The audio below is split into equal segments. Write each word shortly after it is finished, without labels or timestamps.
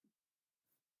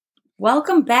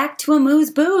Welcome back to Amuse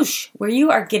Bouche, where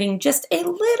you are getting just a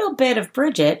little bit of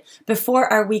Bridget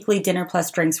before our weekly Dinner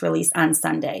Plus Drinks release on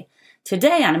Sunday.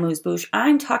 Today on Amuse Bouche,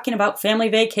 I'm talking about family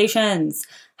vacations,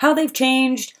 how they've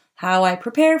changed, how I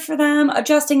prepare for them,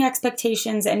 adjusting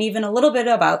expectations, and even a little bit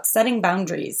about setting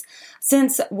boundaries.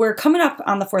 Since we're coming up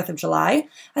on the 4th of July,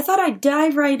 I thought I'd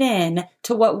dive right in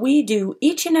to what we do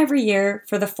each and every year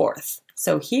for the 4th.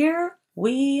 So here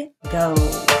we go.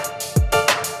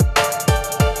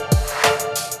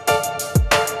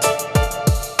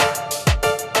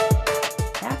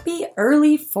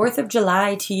 Early 4th of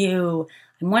July to you.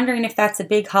 I'm wondering if that's a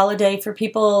big holiday for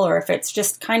people or if it's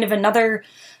just kind of another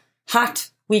hot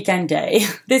weekend day.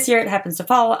 This year it happens to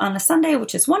fall on a Sunday,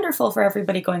 which is wonderful for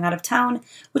everybody going out of town,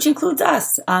 which includes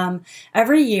us.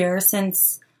 Every year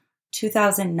since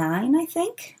 2009, I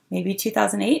think, maybe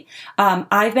 2008,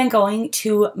 I've been going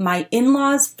to my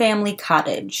in-laws' family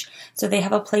cottage. So they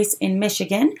have a place in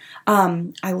Michigan.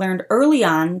 I learned early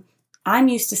on, I'm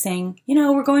used to saying,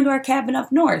 we're going to our cabin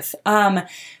up north.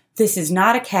 This is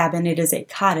not a cabin, it is a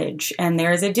cottage. And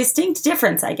there is a distinct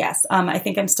difference, I guess. I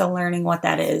think I'm still learning what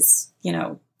that is,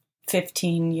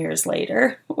 15 years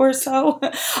later or so.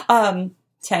 10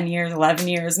 years, 11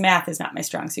 years. Math is not my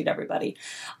strong suit, everybody.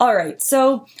 All right,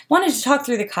 so wanted to talk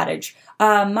through the cottage.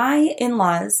 My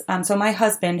in-laws, so my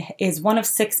husband is one of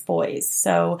 6 boys,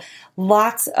 so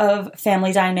lots of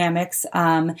family dynamics.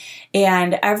 And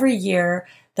every year,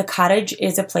 the cottage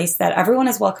is a place that everyone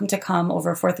is welcome to come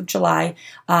over 4th of July.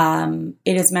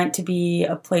 It is meant to be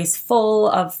a place full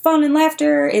of fun and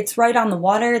laughter. It's right on the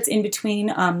water. It's in between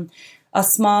a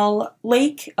small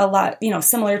lake, a lot,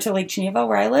 similar to Lake Geneva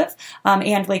where I live,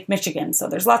 and Lake Michigan. So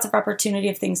there's lots of opportunity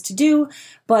of things to do,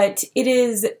 but it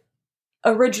is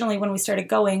originally when we started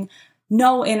going,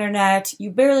 no internet,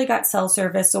 you barely got cell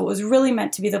service, so it was really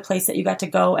meant to be the place that you got to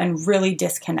go and really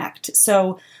disconnect.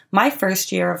 So my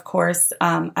first year, of course,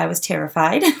 I was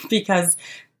terrified because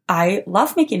I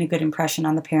love making a good impression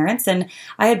on the parents, and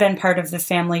I had been part of the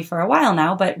family for a while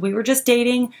now, but we were just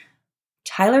dating.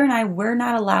 Tyler and I were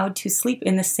not allowed to sleep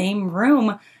in the same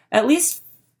room, at least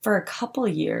for a couple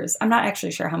of years. I'm not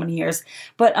actually sure how many years,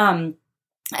 but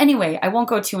anyway, I won't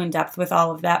go too in depth with all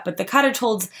of that, but the cottage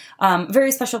holds a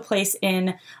very special place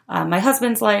in my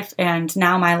husband's life and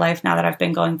now my life, now that I've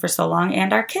been going for so long,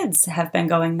 and our kids have been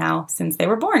going now since they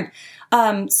were born.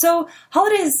 So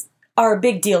holidays are a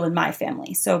big deal in my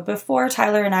family. So before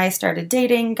Tyler and I started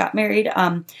dating, got married,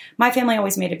 my family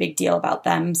always made a big deal about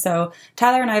them. So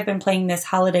Tyler and I have been playing this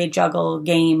holiday juggle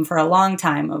game for a long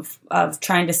time of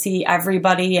trying to see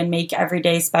everybody and make every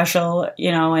day special,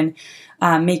 and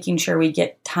making sure we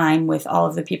get time with all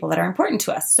of the people that are important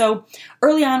to us. So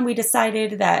early on, we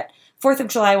decided that 4th of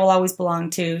July will always belong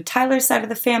to Tyler's side of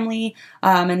the family.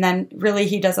 And then really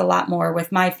he does a lot more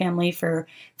with my family for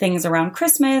things around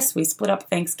Christmas. We split up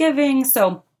Thanksgiving.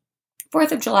 So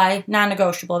 4th of July,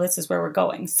 non-negotiable. This is where we're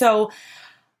going. So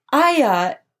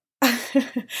I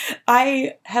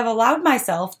have allowed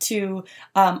myself to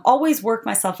always work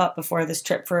myself up before this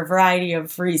trip for a variety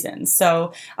of reasons.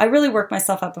 So I really work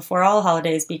myself up before all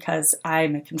holidays because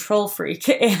I'm a control freak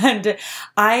and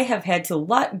I have had to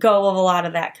let go of a lot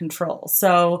of that control.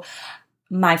 So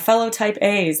my fellow type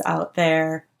A's out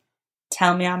there,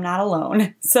 tell me I'm not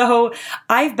alone. So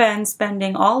I've been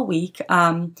spending all week,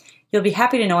 you'll be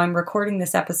happy to know I'm recording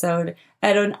this episode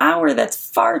at an hour that's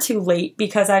far too late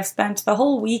because I've spent the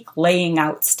whole week laying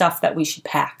out stuff that we should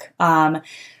pack.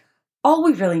 All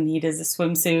we really need is a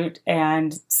swimsuit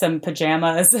and some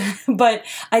pajamas, but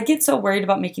I get so worried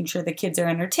about making sure the kids are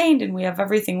entertained and we have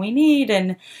everything we need,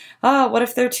 and what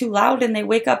if they're too loud and they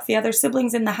wake up the other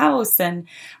siblings in the house, and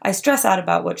I stress out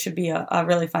about what should be a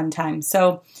really fun time.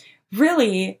 So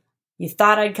really, you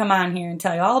thought I'd come on here and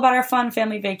tell you all about our fun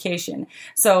family vacation.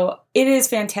 So it is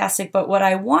fantastic. But what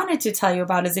I wanted to tell you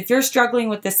about is if you're struggling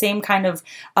with the same kind of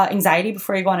anxiety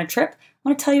before you go on a trip, I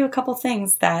want to tell you a couple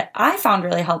things that I found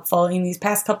really helpful in these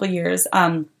past couple of years.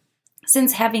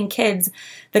 Since having kids,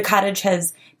 the cottage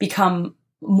has become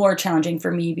more challenging for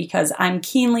me because I'm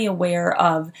keenly aware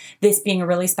of this being a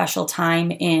really special time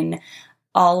in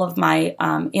all of my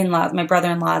in-laws, my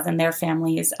brother-in-laws and their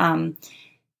families.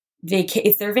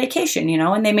 It's their vacation,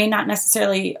 and they may not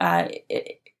necessarily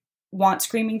want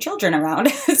screaming children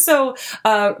around. So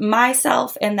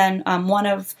myself and then one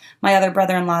of my other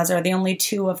brother-in-laws are the only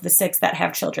 2 of the 6 that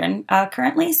have children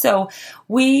currently. So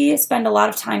we spend a lot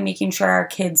of time making sure our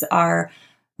kids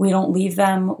we don't leave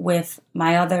them with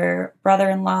my other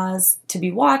brother-in-laws to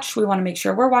be watched. We want to make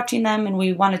sure we're watching them, and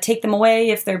we want to take them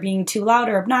away if they're being too loud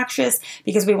or obnoxious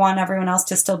because we want everyone else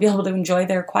to still be able to enjoy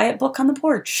their quiet book on the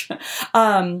porch.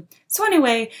 So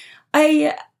anyway,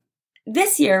 I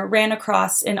this year ran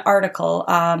across an article.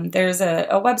 There's a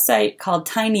website called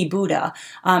Tiny Buddha,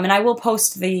 and I will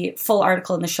post the full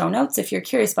article in the show notes if you're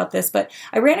curious about this, but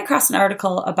I ran across an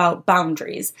article about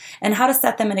boundaries and how to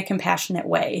set them in a compassionate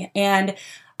way. And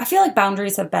I feel like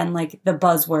boundaries have been like the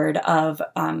buzzword of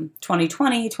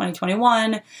 2020,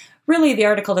 2021. Really, the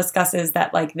article discusses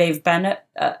that like they've been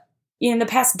in the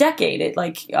past decade,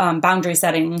 boundary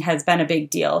setting has been a big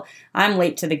deal. I'm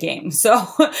late to the game, so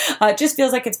it just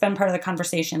feels like it's been part of the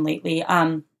conversation lately.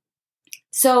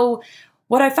 So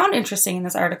what I found interesting in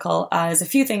this article is a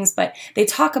few things, but they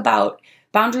talk about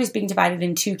boundaries being divided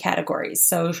in two categories.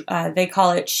 So they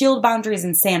call it shield boundaries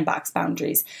and sandbox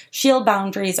boundaries. Shield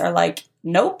boundaries are like,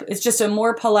 nope, it's just a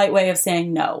more polite way of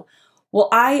saying no. Well,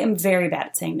 I am very bad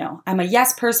at saying no. I'm a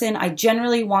yes person. I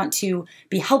generally want to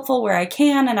be helpful where I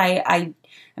can, and I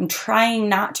am trying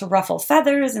not to ruffle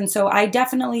feathers, and so I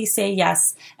definitely say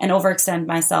yes and overextend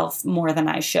myself more than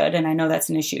I should, and I know that's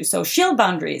an issue. So shield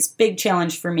boundaries, big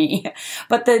challenge for me.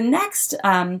 But the next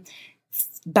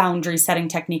boundary setting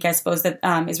technique, I suppose, that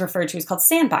is referred to is called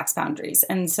sandbox boundaries.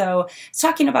 And so it's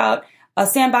talking about a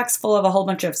sandbox full of a whole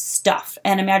bunch of stuff,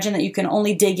 and imagine that you can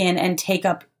only dig in and take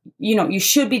up, you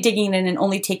should be digging in and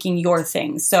only taking your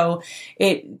things. So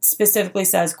it specifically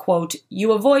says, quote,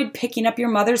 you avoid picking up your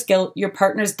mother's guilt, your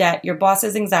partner's debt, your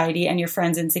boss's anxiety, and your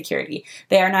friend's insecurity.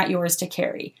 They are not yours to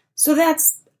carry. So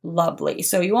that's lovely.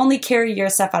 So you only carry your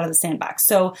stuff out of the sandbox.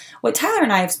 So what Tyler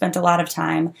and I have spent a lot of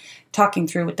time talking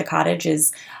through with the cottage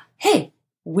is, hey,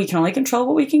 we can only control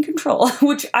what we can control,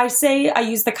 which I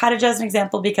use the cottage as an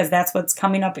example because that's what's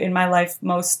coming up in my life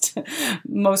most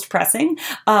pressing.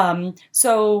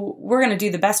 So we're going to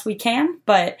do the best we can,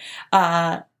 but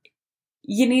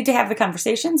you need to have the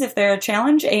conversations if they're a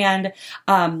challenge, and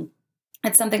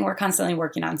it's something we're constantly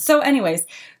working on. So anyways,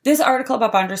 this article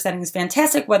about boundary setting is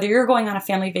fantastic, whether you're going on a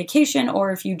family vacation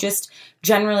or if you just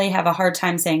generally have a hard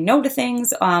time saying no to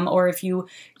things, or if you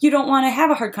don't want to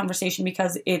have a hard conversation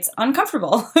because it's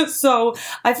uncomfortable. So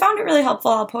I found it really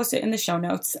helpful. I'll post it in the show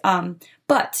notes.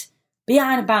 But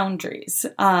beyond boundaries,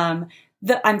 I'm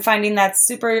finding that's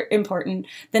super important.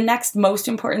 The next most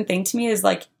important thing to me is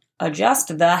like,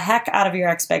 adjust the heck out of your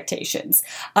expectations.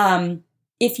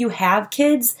 If you have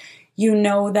kids, you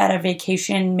know that a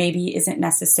vacation maybe isn't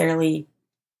necessarily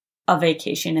a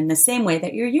vacation in the same way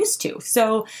that you're used to.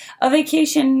 So a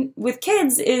vacation with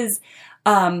kids is,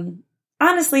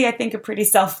 honestly, I think a pretty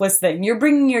selfless thing. You're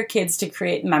bringing your kids to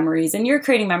create memories, and you're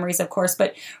creating memories, of course,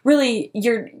 but really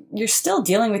you're still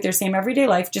dealing with your same everyday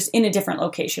life, just in a different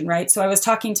location, right? So I was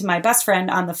talking to my best friend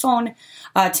on the phone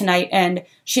tonight, and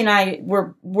she and I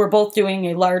we're both doing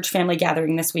a large family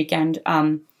gathering this weekend.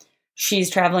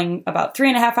 She's traveling about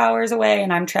 3.5 hours away,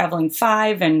 and I'm traveling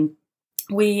 5. And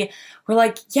we were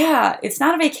like, yeah, it's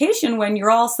not a vacation when you're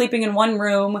all sleeping in one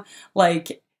room,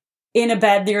 like in a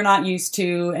bed that you're not used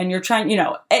to, and you're trying,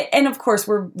 and of course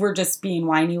we're just being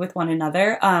whiny with one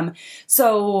another.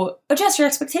 So adjust your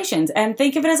expectations and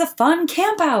think of it as a fun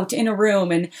camp out in a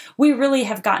room. And we really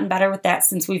have gotten better with that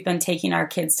since we've been taking our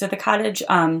kids to the cottage.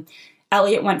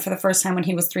 Elliot went for the first time when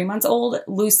he was 3 months old.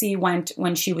 Lucy went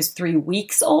when she was 3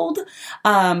 weeks old.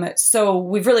 So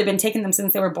we've really been taking them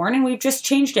since they were born, and we've just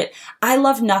changed it. I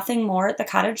love nothing more at the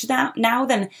cottage now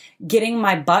than getting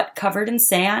my butt covered in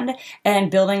sand and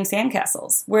building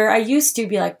sandcastles, where I used to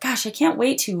be like, gosh, I can't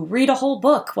wait to read a whole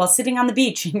book while sitting on the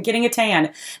beach and getting a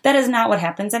tan. That is not what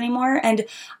happens anymore. And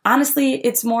honestly,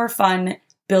 it's more fun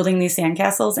building these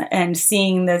sandcastles and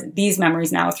seeing these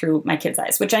memories now through my kids'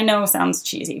 eyes, which I know sounds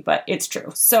cheesy, but it's true.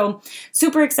 So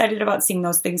super excited about seeing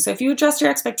those things. So if you adjust your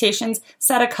expectations,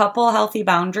 set a couple healthy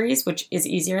boundaries, which is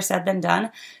easier said than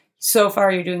done. So far,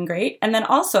 you're doing great. And then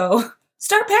also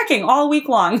start packing all week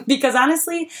long, because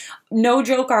honestly, no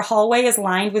joke, our hallway is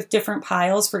lined with different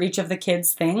piles for each of the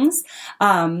kids' things.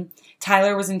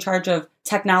 Tyler was in charge of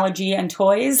technology and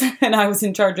toys, and I was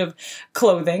in charge of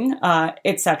clothing,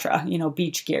 etc.,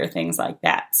 beach gear, things like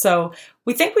that. So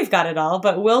we think we've got it all,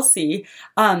 but we'll see.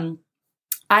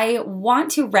 I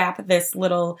want to wrap this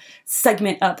little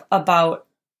segment up about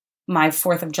my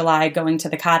 4th of July going to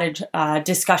the cottage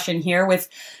discussion here with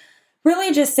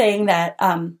really just saying that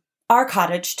our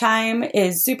cottage time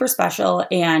is super special,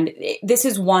 and this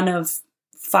is one of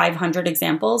 500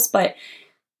 examples, but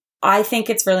I think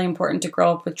it's really important to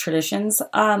grow up with traditions.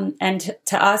 And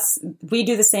to us, we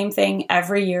do the same thing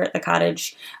every year at the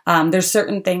cottage. There's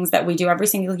certain things that we do every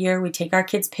single year. We take our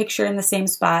kids' picture in the same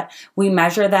spot. We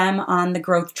measure them on the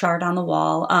growth chart on the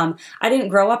wall. I didn't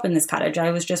grow up in this cottage.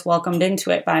 I was just welcomed into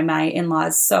it by my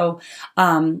in-laws. So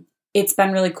it's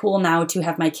been really cool now to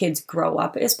have my kids grow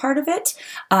up as part of it.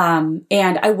 And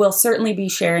I will certainly be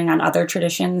sharing on other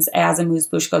traditions as Amuse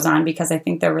Bouche goes on, because I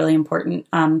think they're really important.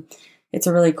 It's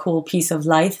a really cool piece of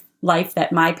life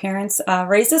that my parents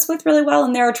raised us with really well.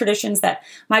 And there are traditions that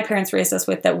my parents raised us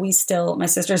with that my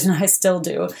sisters and I still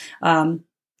do.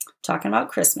 Talking about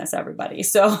Christmas, everybody.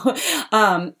 So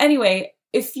anyway,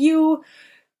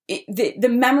 the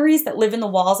memories that live in the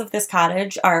walls of this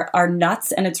cottage are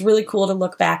nuts, and it's really cool to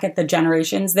look back at the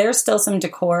generations. There's still some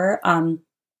decor. One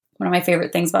of my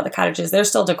favorite things about the cottage is there's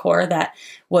still decor that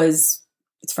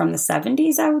it's from the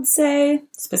 70s, I would say.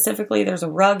 Specifically, there's a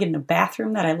rug in the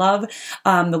bathroom that I love.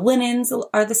 The linens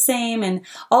are the same, and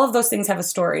all of those things have a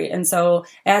story. And so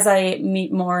as I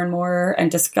meet more and more and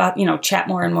discuss, chat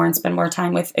more and more and spend more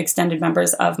time with extended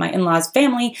members of my in-laws'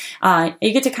 family,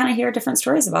 you get to kind of hear different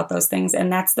stories about those things.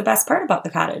 And that's the best part about the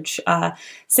cottage.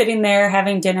 Sitting there,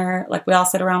 having dinner, like we all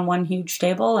sit around one huge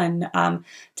table and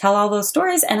tell all those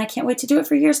stories. And I can't wait to do it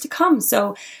for years to come.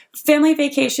 So family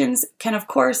vacations can, of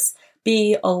course,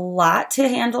 be a lot to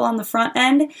handle on the front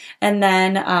end. And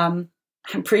then I'm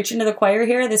preaching to the choir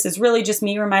here. This is really just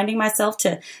me reminding myself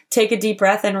to take a deep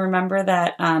breath and remember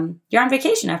that you're on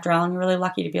vacation after all, and you're really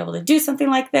lucky to be able to do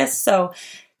something like this. So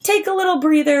take a little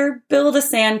breather, build a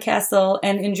sandcastle,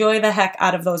 and enjoy the heck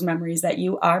out of those memories that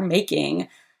you are making.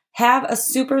 Have a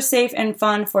super safe and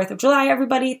fun 4th of July,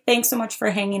 everybody. Thanks so much for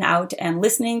hanging out and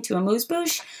listening to Amuse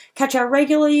Bouche. Catch our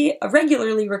regularly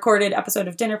recorded episode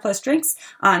of Dinner Plus Drinks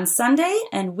on Sunday,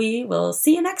 and we will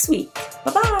see you next week.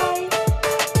 Bye-bye.